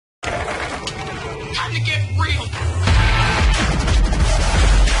Time to get real.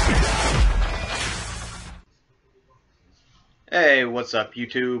 Hey, what's up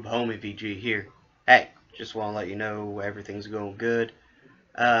YouTube? Homie VG here. Hey, just want to let you know everything's going good.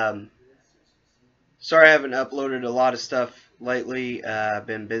 Sorry I haven't uploaded a lot of stuff lately. I've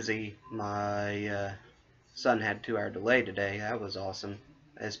been busy. My son had a 2-hour delay today. That was awesome.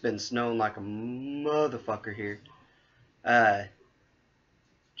 It's been snowing like a motherfucker here. Uh,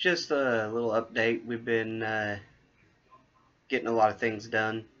 just a little update. We've been getting a lot of things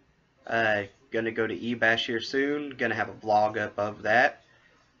done. Gonna go to eBash here soon. Gonna have a vlog up of that.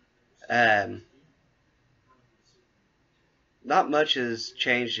 Um, Not much has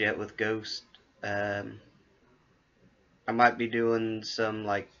changed yet with Ghost. I might be doing some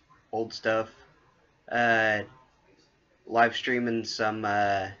like old stuff, uh, live streaming some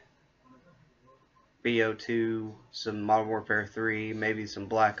BO2, some Modern Warfare 3, maybe some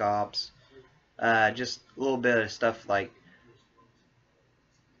Black Ops. Just a little bit of stuff like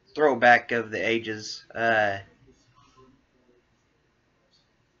throwback of the ages.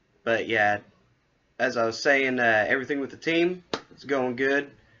 But yeah, as I was saying, everything with the team is going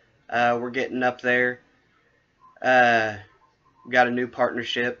good. We're getting up there. Got a new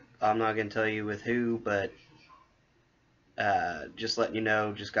partnership. I'm not going to tell you with who, but just letting you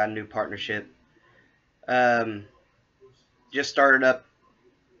know, just got a new partnership. Just started up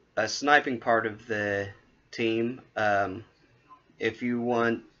a sniping part of the team. If you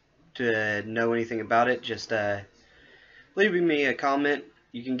want to know anything about it, just leave me a comment.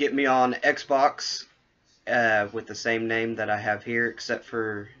 You can get me on Xbox with the same name that I have here, except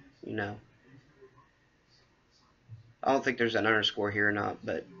for, you know, I don't think there's an underscore here or not,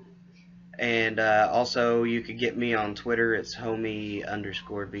 but and also you could get me on Twitter. It's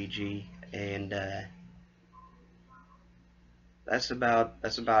homie_VG, and that's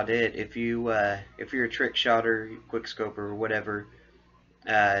about it. If you're a trick shotter, quick scoper, or whatever,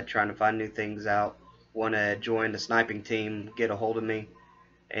 trying to find new things out, want to join the sniping team, get a hold of me,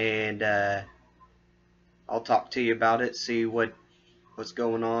 and I'll talk to you about it. See what's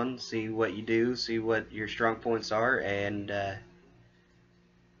going on. See what you do. See what your strong points are, and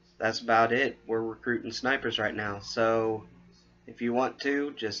that's about it. We're recruiting snipers right now, so if you want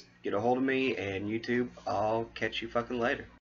to, just get a hold of me, and YouTube, I'll catch you fucking later.